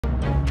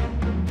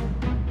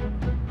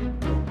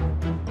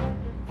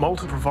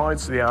Malta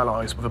provides the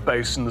Allies with a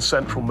base in the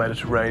central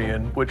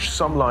Mediterranean, which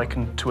some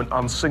liken to an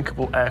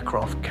unsinkable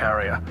aircraft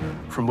carrier,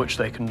 from which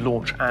they can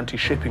launch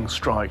anti-shipping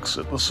strikes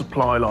at the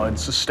supply lines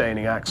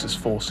sustaining Axis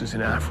forces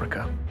in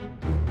Africa.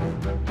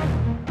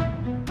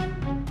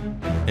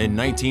 In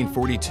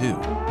 1942,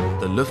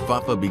 the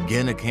Luftwaffe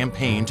began a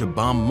campaign to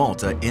bomb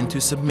Malta into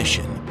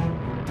submission.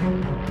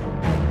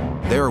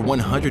 There are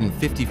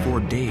 154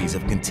 days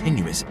of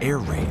continuous air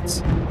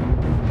raids.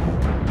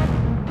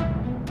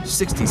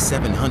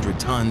 6,700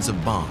 tons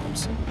of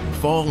bombs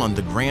fall on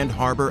the Grand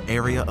Harbor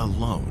area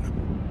alone.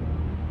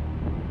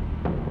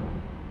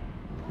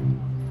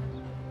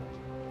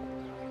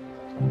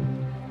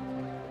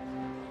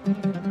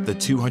 The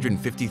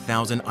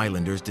 250,000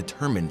 islanders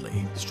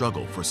determinedly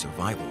struggle for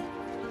survival.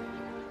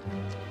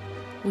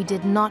 We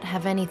did not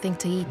have anything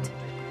to eat.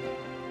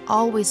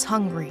 Always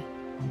hungry.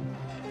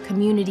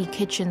 Community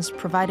kitchens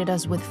provided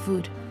us with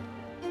food,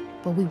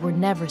 but we were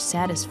never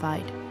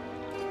satisfied.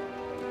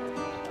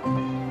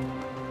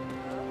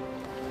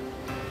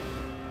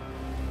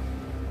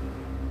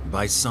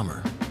 By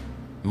summer,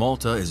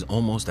 Malta is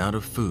almost out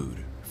of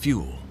food,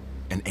 fuel,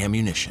 and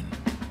ammunition.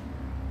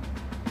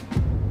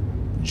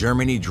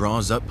 Germany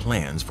draws up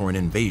plans for an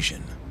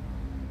invasion.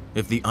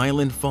 If the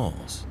island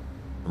falls,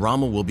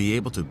 Rommel will be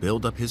able to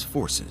build up his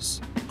forces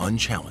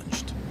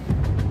unchallenged.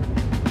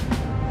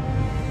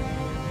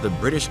 The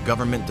British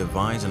government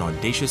devised an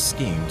audacious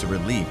scheme to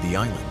relieve the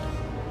island.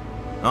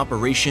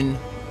 Operation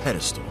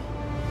Pedestal.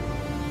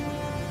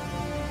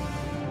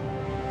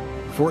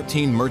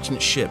 14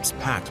 merchant ships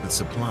packed with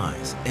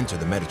supplies enter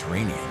the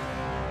Mediterranean.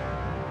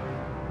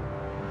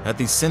 At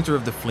the center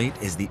of the fleet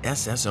is the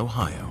SS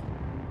Ohio,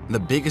 the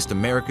biggest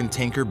American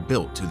tanker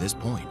built to this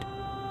point,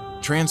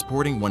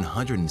 transporting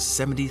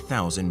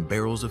 170,000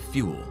 barrels of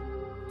fuel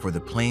for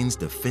the planes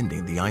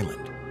defending the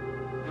island.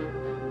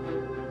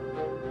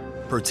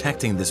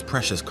 Protecting this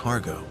precious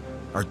cargo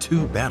are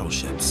 2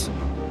 battleships,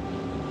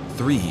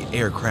 3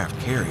 aircraft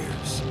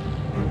carriers,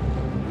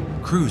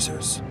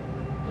 cruisers,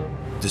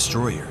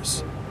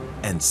 destroyers,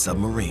 and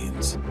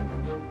submarines.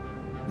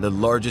 The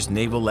largest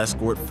naval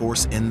escort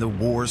force in the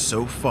war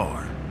so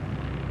far.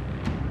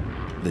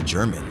 The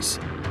Germans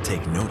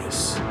take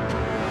notice.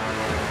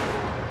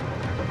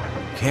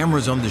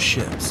 Cameras on the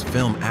ships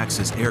film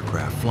Axis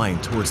aircraft flying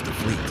towards the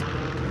fleet,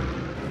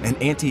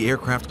 and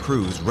anti-aircraft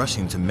crews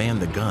rushing to man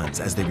the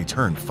guns as they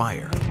return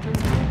fire.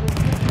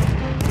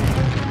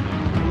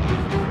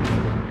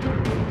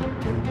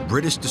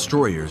 British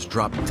destroyers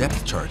drop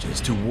depth charges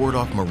to ward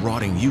off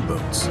marauding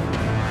U-boats.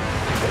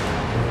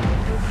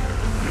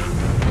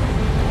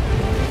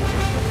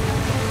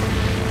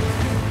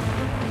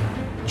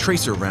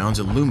 Tracer rounds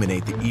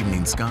illuminate the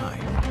evening sky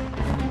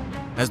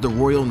as the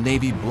Royal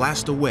Navy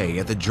blasts away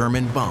at the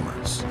German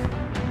bombers.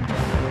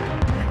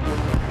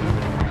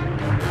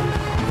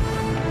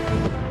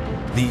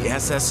 The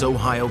SS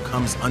Ohio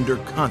comes under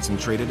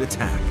concentrated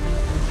attack.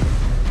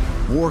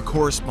 War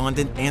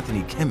correspondent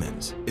Anthony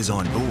Kimmins is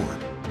on board.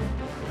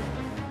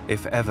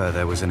 If ever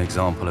there was an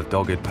example of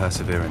dogged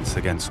perseverance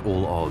against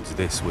all odds,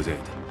 this was it.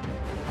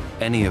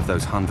 Any of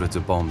those hundreds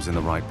of bombs in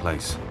the right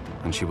place,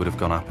 and she would have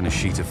gone up in a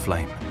sheet of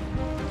flame.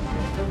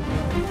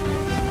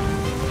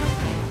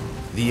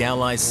 The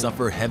Allies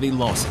suffer heavy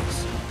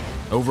losses.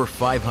 Over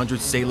 500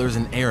 sailors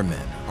and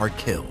airmen are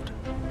killed.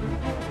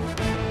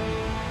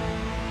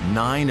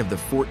 9 of the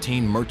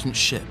 14 merchant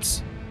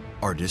ships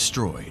are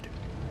destroyed.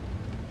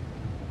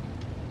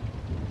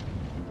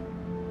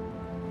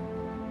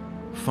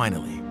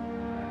 Finally,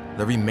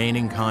 the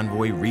remaining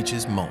convoy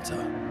reaches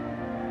Malta.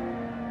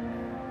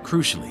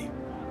 Crucially,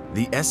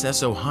 the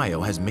SS Ohio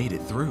has made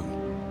it through,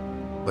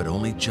 but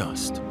only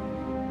just.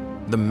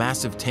 The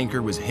massive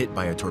tanker was hit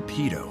by a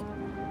torpedo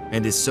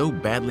and is so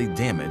badly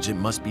damaged it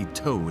must be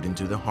towed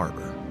into the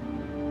harbor.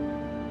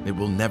 It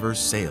will never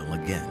sail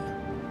again.